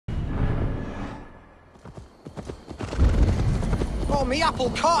Oh, me apple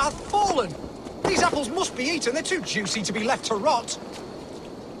cart hath fallen! These apples must be eaten, they're too juicy to be left to rot.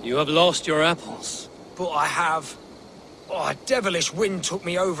 You have lost your apples. But I have. Oh, a devilish wind took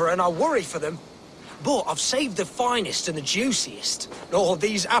me over and I worry for them. But I've saved the finest and the juiciest. Oh,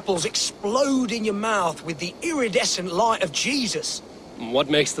 these apples explode in your mouth with the iridescent light of Jesus. What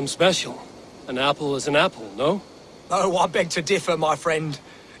makes them special? An apple is an apple, no? Oh, I beg to differ, my friend.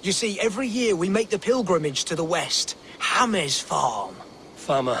 You see, every year we make the pilgrimage to the west. Hammer's farm.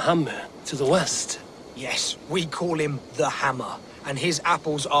 Farmer Hammer to the west. Yes, we call him the Hammer. And his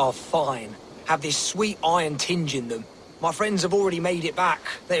apples are fine. Have this sweet iron tinge in them. My friends have already made it back.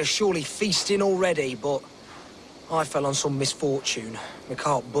 They are surely feasting already, but I fell on some misfortune. My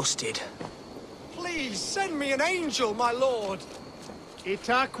cart busted. Please, send me an angel, my lord.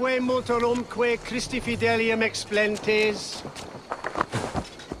 Itaque motorumque Christi fidelium explentes.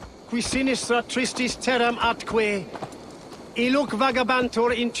 Qui sinistra tristis terram atque. Iluc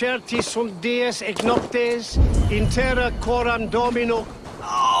vagabantur incertis sunt dies et noctes, in terra coram domino.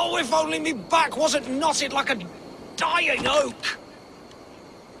 Oh, if only me back wasn't knotted like a dying oak!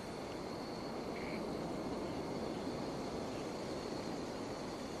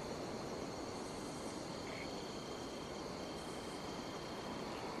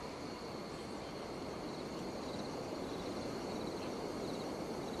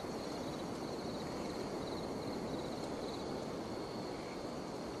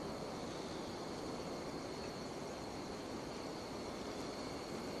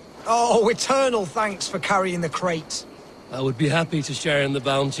 Oh, eternal thanks for carrying the crate. I would be happy to share in the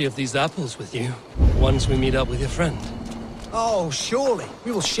bounty of these apples with you, once we meet up with your friend. Oh, surely.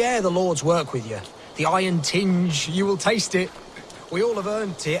 We will share the Lord's work with you. The iron tinge, you will taste it. We all have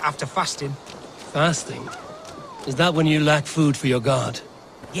earned it after fasting. Fasting? Is that when you lack food for your god?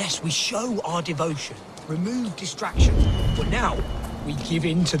 Yes, we show our devotion, remove distraction. But now, we give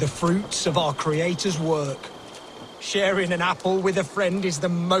in to the fruits of our Creator's work. Sharing an apple with a friend is the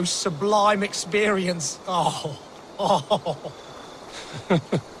most sublime experience. Oh.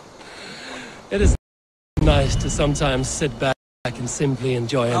 It is nice to sometimes sit back and simply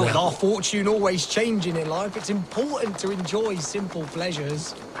enjoy an With apple. our fortune always changing in life, it's important to enjoy simple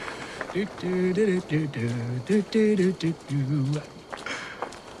pleasures.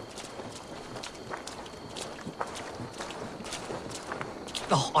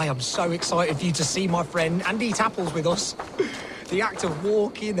 Oh, I am so excited for you to see my friend and eat apples with us. The act of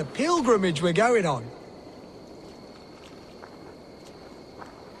walking, the pilgrimage we're going on.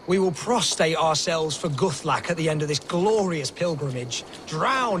 We will prostrate ourselves for Guthlac at the end of this glorious pilgrimage,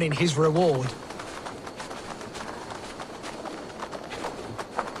 drown in his reward.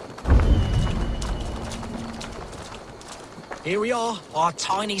 Here we are, our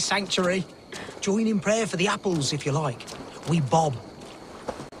tiny sanctuary. Join in prayer for the apples, if you like. We bob.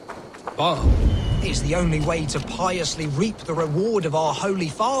 Bob? It is the only way to piously reap the reward of our Holy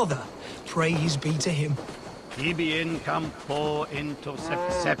Father. Praise be to him. Ibi in campo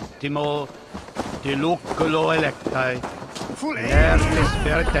septimo de luculo electae, ertis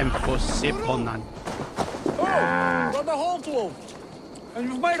per tempus seponant. Oh, Brother Haltwolf! And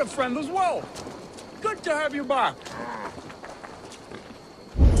you've made a friend as well. Good to have you back.